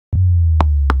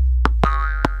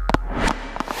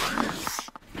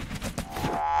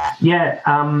Yeah,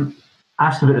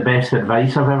 asked about the best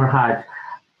advice I've ever had.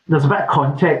 There's a bit of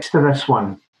context to this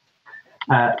one.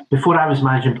 Before I was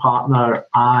managing partner,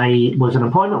 I was an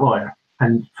employment lawyer,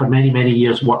 and for many, many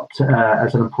years worked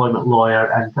as an employment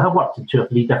lawyer, and I worked in 2 or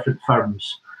 3 different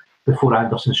firms before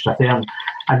Anderson Strathern.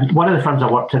 And one of the firms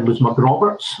I worked in was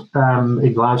McRoberts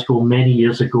in Glasgow many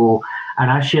years ago, and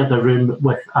I shared a room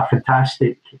with a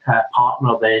fantastic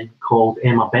partner then called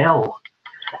Emma Bell.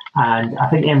 And I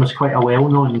think Emma's quite a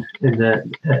well-known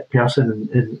person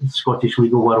in the Scottish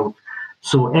legal world.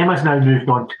 So Emma's now moved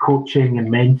on to coaching and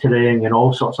mentoring and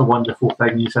all sorts of wonderful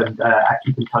things, and I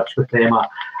keep in touch with Emma.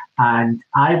 And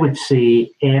I would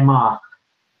say Emma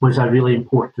was a really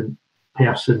important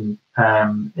person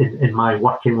in my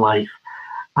working life.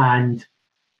 And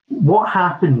what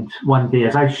happened one day,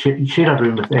 as I shared a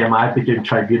room with Emma, I'd be doing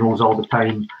tribunals all the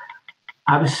time.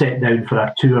 I was set down for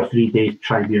a 2 or 3 day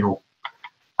tribunal.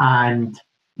 And,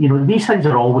 you know, these things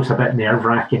are always a bit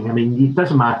nerve-wracking. I mean, it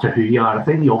doesn't matter who you are. I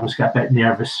think you always get a bit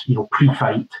nervous, you know,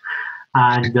 pre-fight.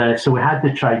 And so we had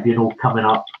the tribunal coming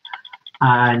up.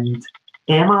 And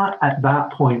Emma, at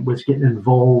that point, was getting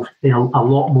involved in a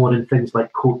lot more in things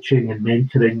like coaching and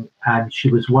mentoring. And she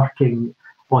was working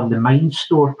on the Mind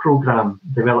Store program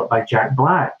developed by Jack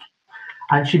Black.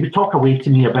 And she would talk away to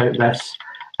me about this.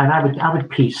 And I would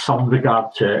pay some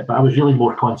regard to it, but I was really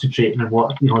more concentrating on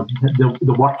what, you know,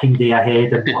 the working day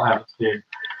ahead and what I was doing.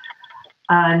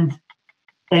 And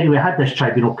anyway, I had this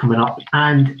tribunal coming up,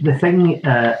 and the thing,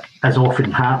 as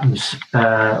often happens,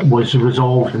 was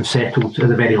resolved and settled at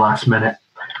the very last minute.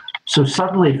 So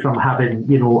suddenly, from having,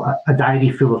 you know, a diary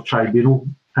full of tribunal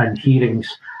and hearings,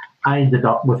 I ended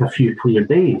up with a few clear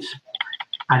days.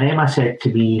 And Emma said to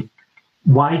me,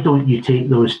 why don't you take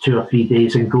those 2 or 3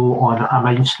 days and go on a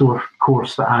Mind Store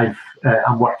course that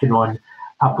I'm working on?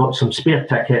 I've got some spare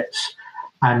tickets,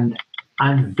 and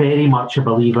I'm very much a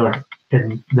believer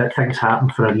in that things happen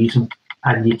for a reason,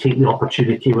 and you take the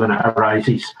opportunity when it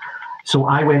arises. So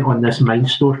I went on this Mind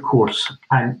Store course,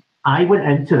 and I went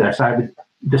into this. I would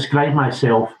describe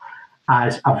myself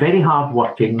as a very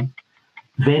hardworking,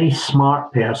 very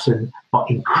smart person, but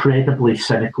incredibly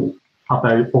cynical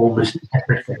about almost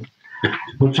everything,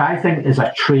 which I think is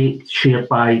a trait shared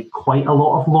by quite a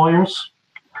lot of lawyers.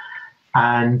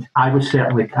 And I would say,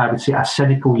 a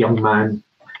cynical young man.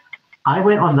 I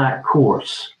went on that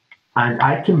course, and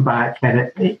I came back,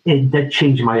 and it did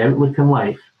change my outlook in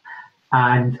life.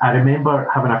 And I remember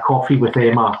having a coffee with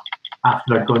Emma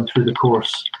after I'd gone through the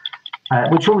course,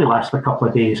 which only lasted a couple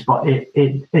of days, but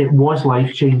it was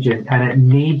life-changing, and it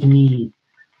made me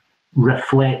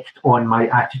reflect on my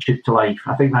attitude to life.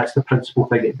 I think that's the principal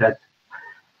thing it did.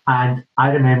 And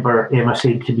I remember Emma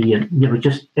saying to me, and you know,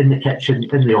 just in the kitchen,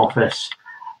 in the office,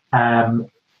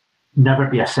 never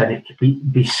be a cynic.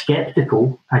 Be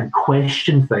skeptical and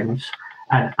question things,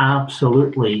 and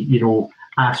absolutely, you know,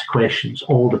 ask questions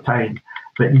all the time,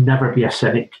 but never be a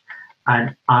cynic.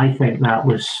 And I think that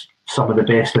was some of the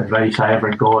best advice I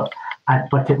ever got.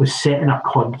 But it was set in a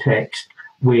context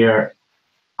where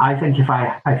I think if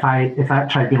that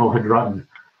tribunal had run,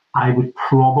 I would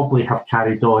probably have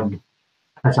carried on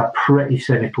as a pretty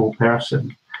cynical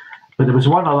person. But there was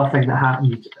one other thing that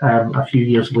happened a few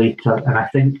years later, and I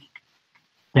think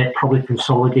it probably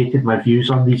consolidated my views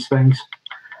on these things.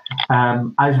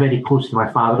 I was very close to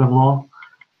my father-in-law,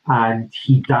 and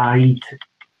he died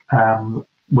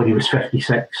when he was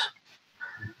 56.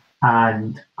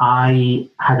 And I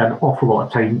had an awful lot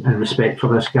of time and respect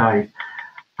for this guy.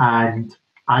 And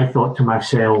I thought to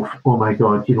myself, oh my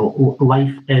God, you know,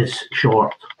 life is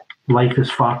short. Life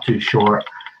is far too short.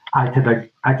 I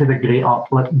had a great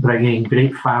upbringing,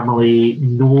 great family,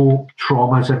 no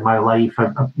traumas in my life.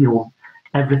 You know,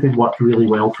 everything worked really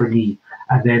well for me.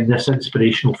 And then this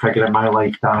inspirational figure in my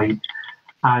life died.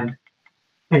 And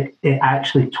it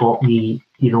actually taught me,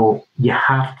 you know, you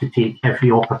have to take every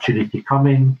opportunity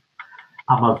coming.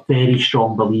 I'm a very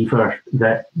strong believer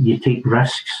that you take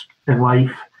risks in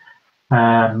life.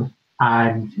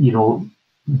 And, you know,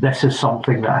 this is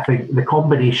something that I think the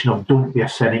combination of don't be a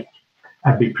cynic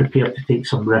and be prepared to take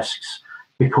some risks,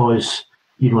 because,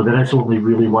 you know, there is only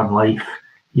really one life.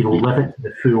 You know, live it to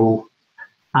the full,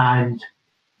 and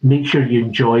make sure you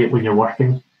enjoy it when you're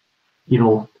working. You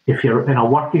know, if you're in a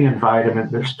working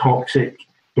environment that's toxic,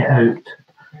 get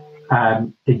out.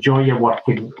 Enjoy your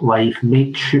working life.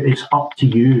 Make sure it's up to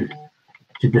you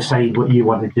to decide what you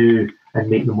want to do and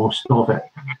make the most of it.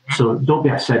 So don't be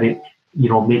a cynic, you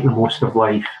know, make the most of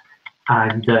life.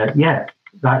 And yeah,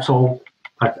 that's all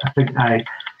I think I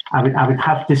would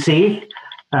have to say.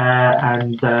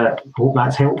 And hope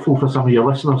that's helpful for some of your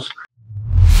listeners.